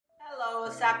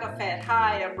SakaFet.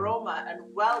 Hi, I'm Roma and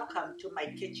welcome to my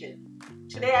kitchen.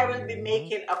 Today I will be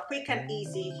making a quick and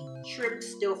easy shrimp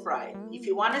stir fry. If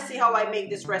you want to see how I make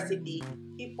this recipe,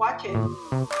 keep watching.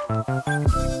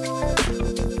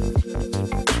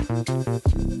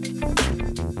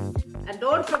 And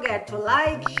don't forget to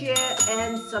like, share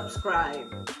and subscribe.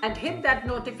 And hit that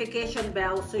notification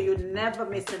bell so you never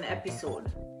miss an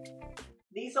episode.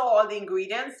 These are all the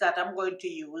ingredients that I'm going to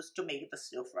use to make the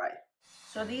stir fry.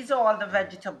 So these are all the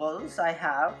vegetables I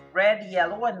have: red,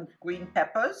 yellow and green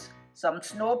peppers, some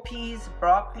snow peas,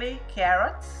 broccoli,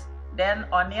 carrots, then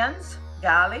onions,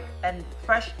 garlic and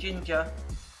fresh ginger,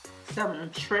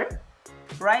 some shrimp,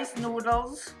 rice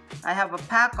noodles. I have a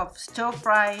pack of stir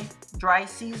fry dry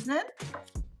seasoning,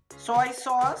 soy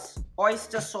sauce,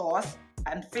 oyster sauce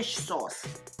and fish sauce.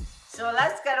 So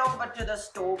let's get over to the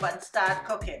stove and start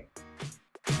cooking.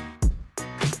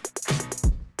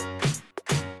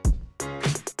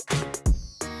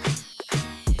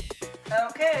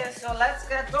 Okay, so let's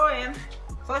get going.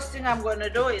 First thing I'm going to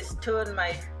do is turn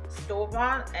my stove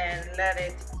on and let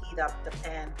it heat up the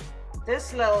pan.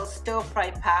 This little stir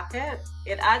fry packet,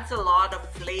 it adds a lot of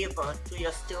flavor to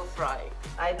your stir fry.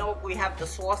 I know we have the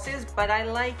sauces, but I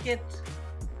like it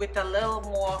with a little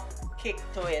more kick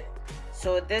to it.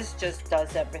 So this just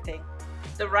does everything.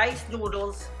 The rice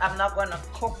noodles, I'm not going to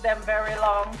cook them very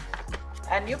long.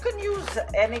 And you can use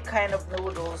any kind of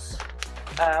noodles.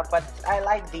 But I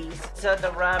like these. These are the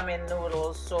ramen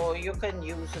noodles, so you can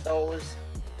use those.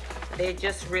 They're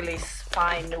just really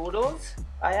fine noodles.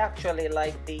 I actually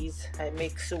like these. I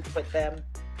make soup with them.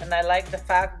 And I like the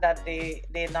fact that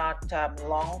they're not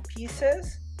long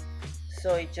pieces,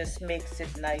 so it just makes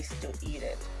it nice to eat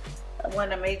it. I want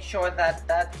to make sure that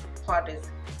that pot is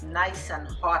nice and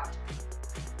hot,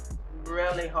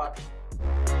 really hot.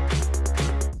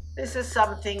 This is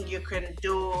something you can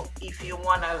do if you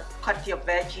want to cut your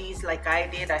veggies like I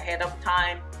did ahead of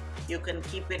time. You can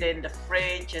keep it in the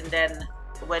fridge, and then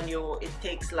when it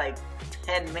takes like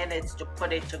 10 minutes to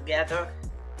put it together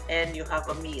and you have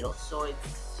a meal. So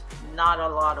it's not a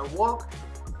lot of work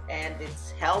and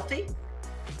it's healthy.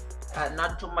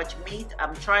 Not too much meat.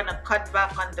 I'm trying to cut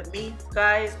back on the meat,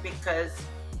 guys, because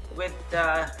with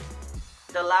the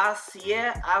last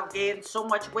year I've gained so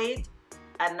much weight.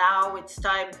 And now it's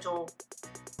time to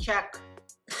check.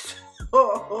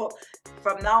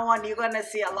 From now on, you're gonna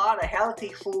see a lot of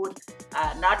healthy food.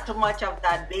 Not too much of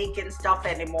that bacon stuff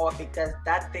anymore, because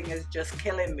that thing is just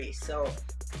killing me. So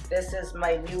this is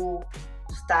my new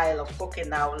style of cooking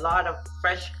now. A lot of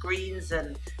fresh greens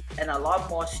and a lot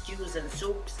more stews and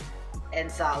soups and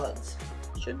salads.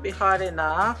 Should be hot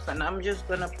enough. And I'm just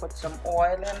gonna put some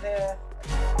oil in there.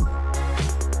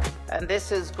 And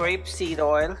this is grapeseed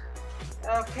oil.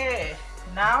 Okay,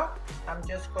 now I'm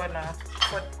just gonna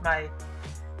put my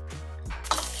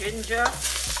ginger.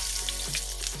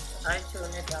 I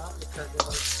turn it down because it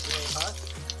was so hot.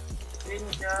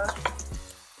 Ginger,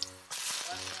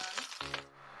 onion,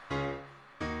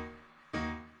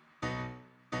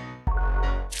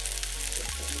 put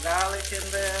some garlic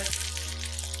in there.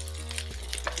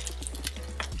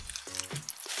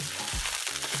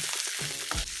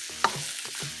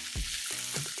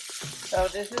 So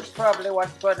this is probably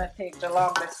what's going to take the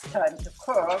longest time to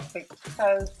cook,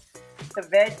 because the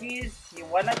veggies, you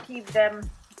want to keep them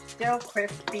still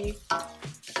crispy.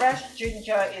 Fresh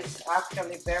ginger is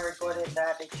actually very good in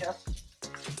that. It just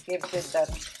gives it that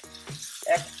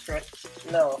extra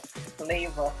little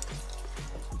flavor.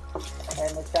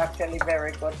 And it's actually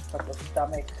very good for the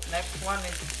stomach. Next one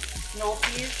is snow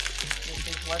peas. This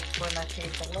is what's going to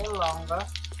take a little longer.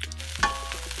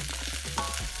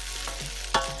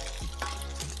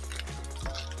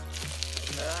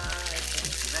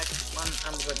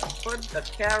 I'm gonna put the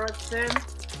carrots in.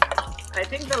 I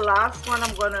think the last one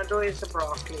I'm gonna do is the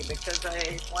broccoli, because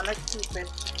I want to keep it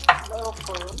a little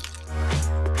firm.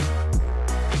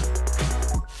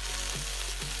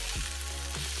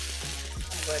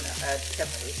 I'm gonna add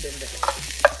peppers in there.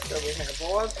 So we have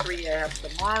all three. I have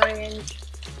some orange,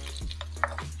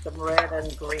 some red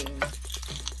and green.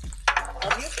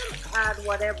 And you can add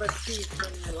whatever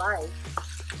seasoning you like.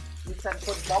 You can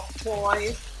put bok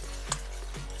choy,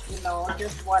 you know,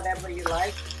 just whatever you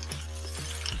like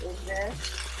in there.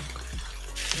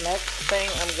 Next thing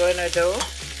I'm going to do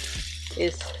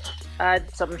is add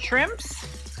some shrimps.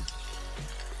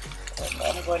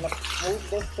 And I'm going to move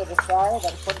this to the side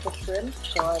and put the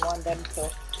shrimps, so I want them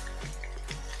to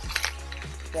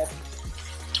get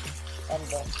on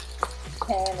the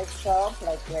pan itself,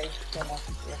 like where it's going to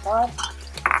be hot.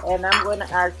 And I'm going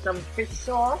to add some fish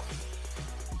sauce.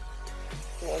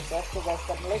 So just to get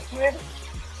some liquid.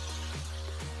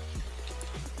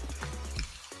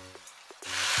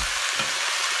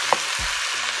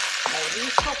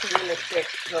 these cook really quick,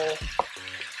 so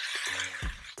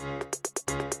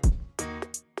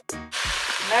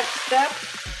next step,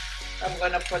 I'm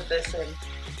gonna put this in.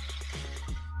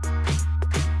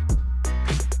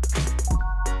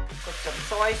 Put some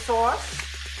soy sauce.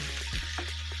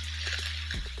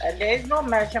 And there's no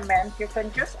measurement, you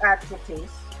can just add to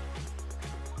taste.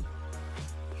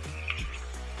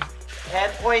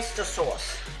 And oyster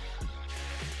sauce.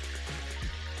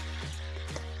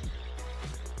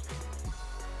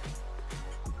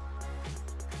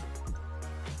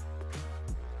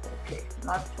 Okay,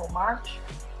 not too much.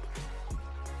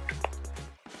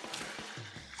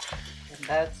 And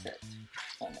that's it.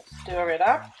 I'm gonna stir it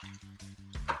up.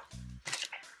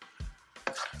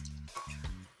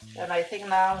 And I think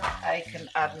now I can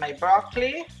add my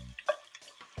broccoli.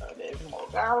 So there's more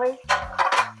garlic.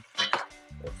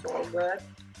 It's all good.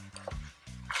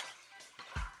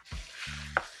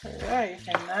 Alright,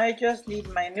 and I just need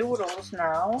my noodles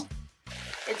now.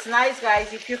 It's nice,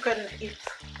 guys, if you can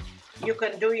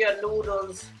do your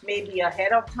noodles maybe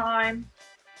ahead of time,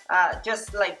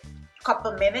 just like a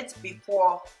couple minutes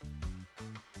before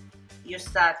you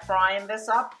start frying this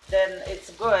up. Then it's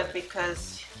good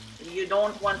because you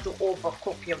don't want to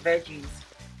overcook your veggies.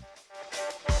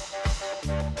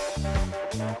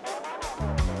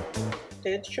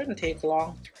 It shouldn't take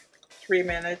long. 3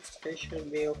 minutes, it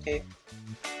should be okay.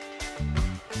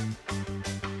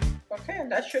 Okay,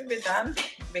 that should be done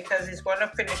because it's going to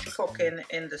finish cooking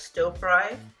in the stir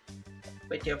fry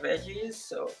with your veggies.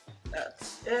 So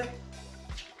that's it.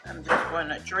 I'm just going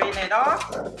to drain it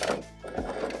off.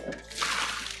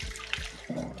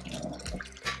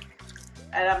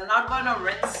 And I'm not going to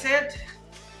rinse it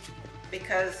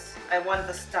because I want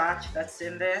the starch that's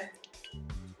in there.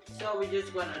 So we're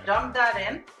just going to dump that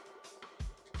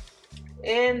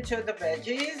into the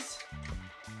veggies.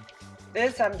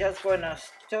 This I'm just going to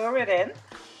stir it in.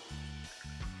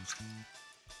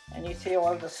 And you see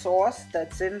all the sauce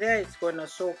that's in there, it's going to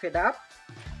soak it up.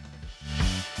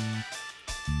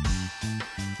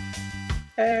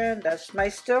 And that's my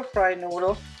stir fry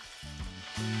noodle.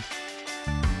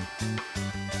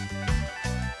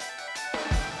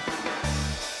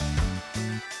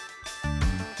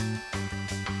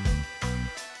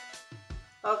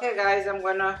 Okay guys, I'm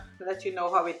gonna let you know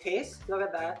how it tastes. Look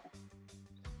at that.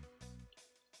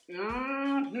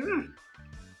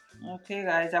 Okay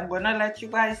guys, I'm gonna let you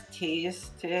guys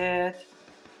taste it.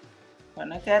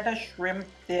 Gonna get a shrimp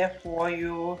there for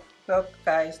you. Look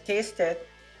guys, taste it.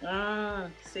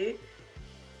 See?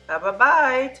 Have a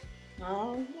bite.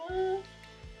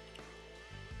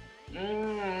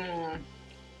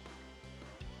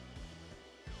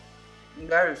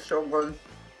 That is so good.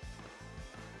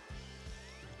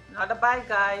 Another bite,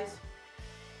 guys.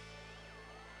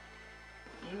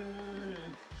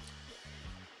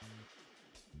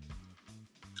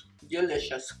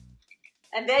 Delicious.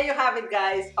 And there you have it,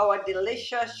 guys, our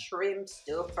delicious shrimp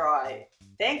stir fry.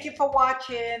 Thank you for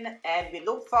watching, and we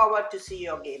look forward to see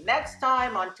you again next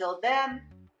time. Until then,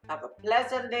 have a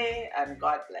pleasant day and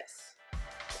God bless.